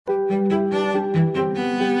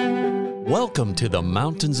Welcome to the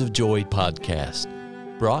Mountains of Joy podcast,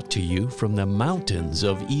 brought to you from the mountains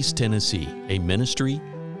of East Tennessee, a ministry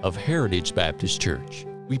of Heritage Baptist Church.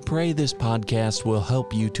 We pray this podcast will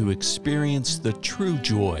help you to experience the true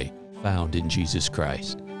joy found in Jesus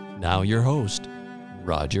Christ. Now your host,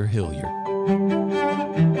 Roger Hilliard.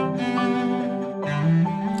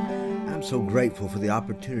 I'm so grateful for the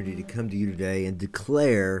opportunity to come to you today and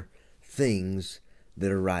declare things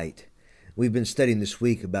that are right. We've been studying this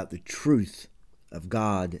week about the truth of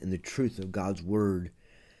God and the truth of God's Word.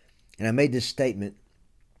 And I made this statement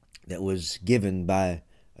that was given by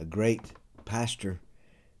a great pastor,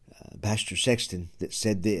 Pastor Sexton, that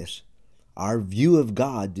said this: our view of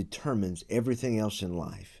God determines everything else in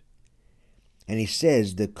life. And he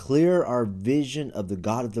says, the clearer our vision of the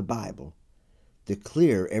God of the Bible, the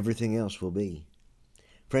clearer everything else will be.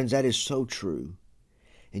 Friends, that is so true.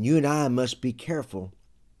 And you and I must be careful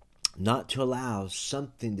not to allow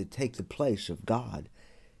something to take the place of God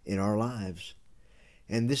in our lives.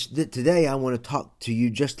 And today I want to talk to you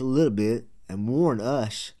just a little bit and warn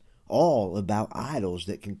us all about idols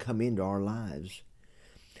that can come into our lives.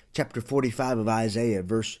 Chapter 45 of Isaiah,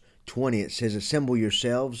 verse 20, it says, assemble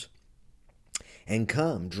yourselves and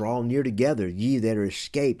come, draw near together, ye that are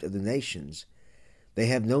escaped of the nations. They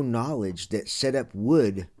have no knowledge that set up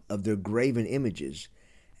wood of their graven images,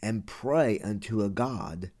 and pray unto a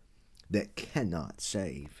God that cannot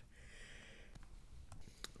save.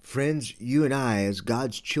 Friends, you and I, as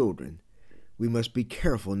God's children, we must be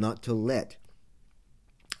careful not to let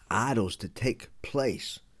idols to take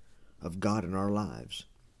place of God in our lives.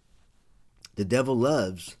 The devil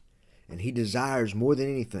loves and he desires more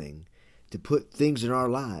than anything to put things in our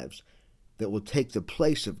lives that will take the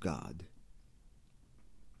place of God.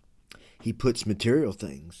 He puts material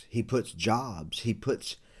things. He puts jobs. He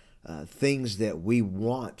puts things that we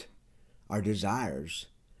want, our desires,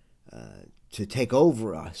 to take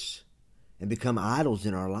over us and become idols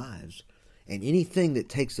in our lives. And anything that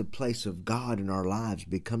takes the place of God in our lives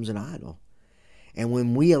becomes an idol. And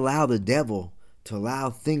when we allow the devil to allow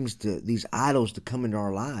these idols to come into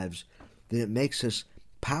our lives, then it makes us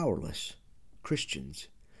powerless Christians.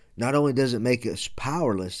 Not only does it make us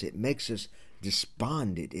powerless, it makes us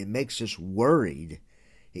despondent. It makes us worried.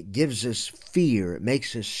 It gives us fear. It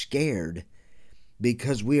makes us scared,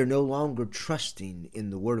 because we are no longer trusting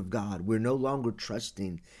in the Word of God. We're no longer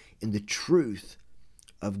trusting in the truth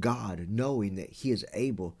of God, knowing that He is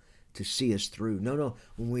able to see us through. No.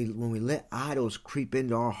 When we let idols creep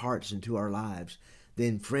into our hearts, into our lives,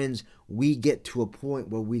 then, friends, we get to a point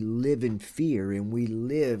where we live in fear and we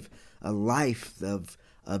live a life of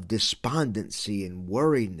despondency and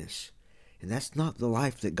worriedness. And that's not the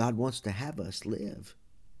life that God wants to have us live.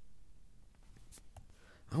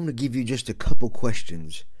 I want to give you just a couple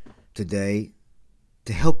questions today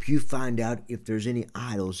to help you find out if there's any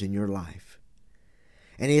idols in your life.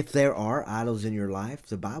 And if there are idols in your life,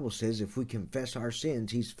 the Bible says if we confess our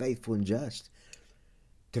sins, He's faithful and just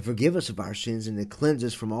to forgive us of our sins and to cleanse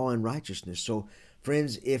us from all unrighteousness. So,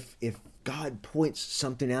 friends, if God points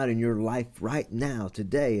something out in your life right now,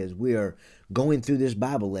 today, as we are going through this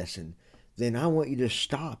Bible lesson, then I want you to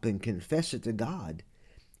stop and confess it to God.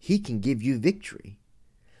 He can give you victory.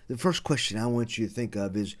 The first question I want you to think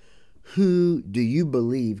of is, who do you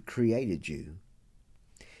believe created you?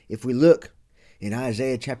 If we look in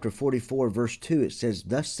Isaiah chapter 44, verse 2, it says,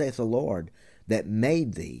 thus saith the Lord that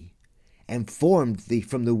made thee and formed thee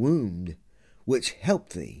from the womb, which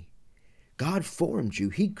helped thee. God formed you.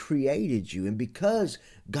 He created you. And because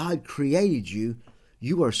God created you,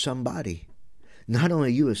 you are somebody. Not only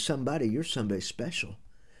are you somebody, you're somebody special.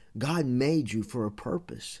 God made you for a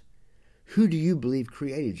purpose. Who do you believe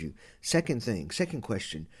created you? Second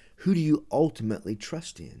question, who do you ultimately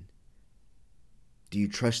trust in? Do you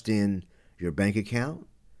trust in your bank account?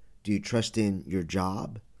 Do you trust in your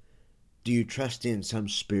job? Do you trust in some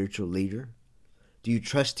spiritual leader? Do you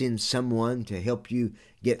trust in someone to help you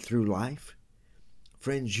get through life?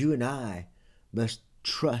 Friends, you and I must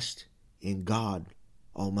trust in God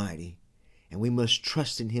Almighty, and we must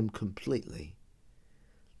trust in Him completely.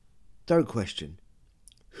 Third question,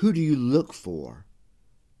 who do you look for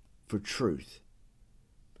truth?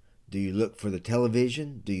 Do you look for the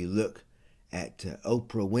television? Do you look at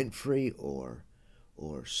Oprah Winfrey or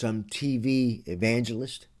some TV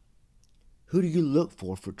evangelist? Who do you look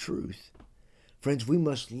for truth? Friends, we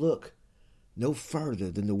must look no further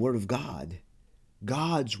than the Word of God.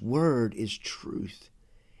 God's Word is truth,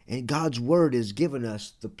 and God's Word has given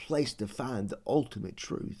us the place to find the ultimate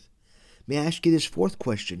truth. May I ask you this fourth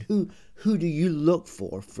question? Who do you look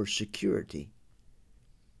for security?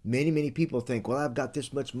 Many people think, well, I've got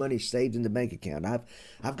this much money saved in the bank account.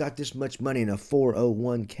 I've got this much money in a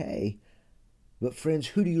 401k. But friends,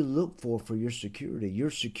 who do you look for your security? Your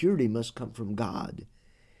security must come from God.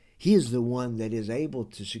 He is the one that is able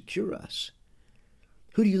to secure us.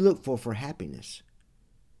 Who do you look for happiness?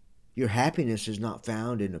 Your happiness is not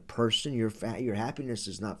found in a person. Your happiness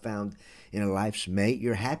is not found in a life's mate.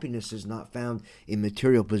 Your happiness is not found in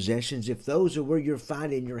material possessions. If those are where you're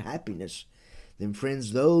finding your happiness, then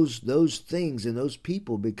friends, those things and those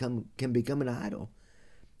people can become an idol.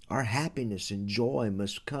 Our happiness and joy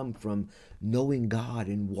must come from knowing God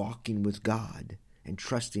and walking with God and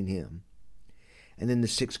trusting Him. And then the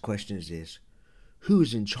sixth question is this: who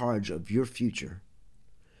is in charge of your future?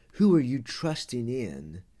 Who are you trusting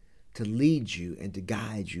in to lead you and to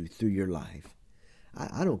guide you through your life?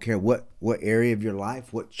 I don't care what area of your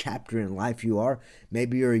life, what chapter in life you are.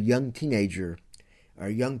 Maybe you're a young teenager or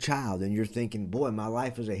a young child and you're thinking, boy, my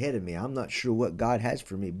life is ahead of me. I'm not sure what God has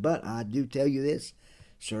for me. But I do tell you this,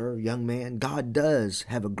 sir, young man, God does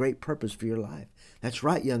have a great purpose for your life. That's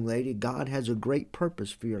right, young lady, God has a great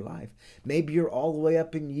purpose for your life. Maybe you're all the way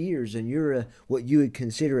up in years and you're what you would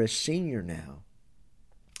consider a senior now.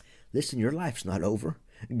 Listen, your life's not over.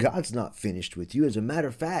 God's not finished with you. As a matter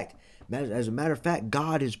of fact,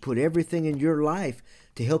 God has put everything in your life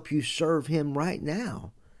to help you serve Him right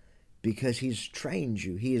now because He's trained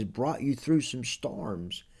you. He has brought you through some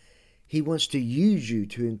storms. He wants to use you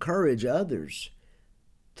to encourage others,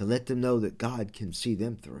 to let them know that God can see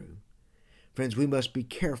them through. Friends, we must be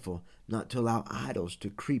careful not to allow idols to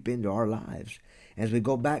creep into our lives. As we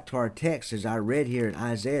go back to our text, as I read here in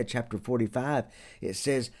Isaiah chapter 45, it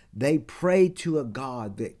says, they pray to a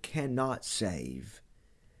God that cannot save.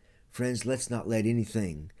 Friends, let's not let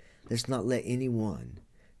anyone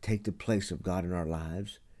take the place of God in our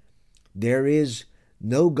lives. There is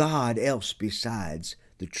no God else besides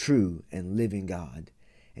the true and living God,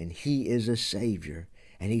 and He is a Savior.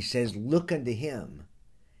 And He says, look unto Him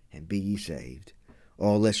and be ye saved.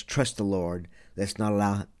 Oh, let's trust the Lord. Let's not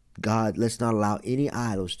allow any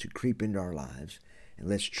idols to creep into our lives. And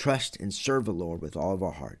let's trust and serve the Lord with all of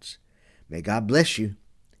our hearts. May God bless you,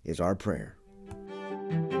 is our prayer.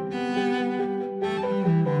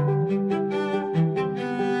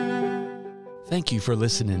 Thank you for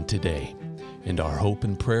listening today. And our hope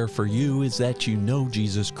and prayer for you is that you know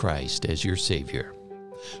Jesus Christ as your Savior.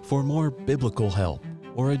 For more biblical help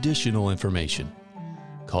or additional information,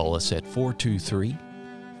 call us at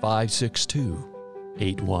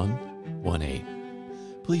 423-562-8118.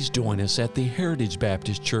 Please join us at the Heritage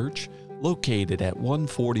Baptist Church, located at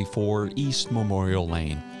 144 East Memorial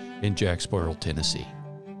Lane in Jacksboro, Tennessee.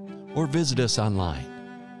 Or visit us online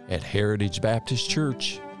at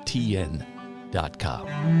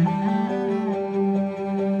heritagebaptistchurchtn.com.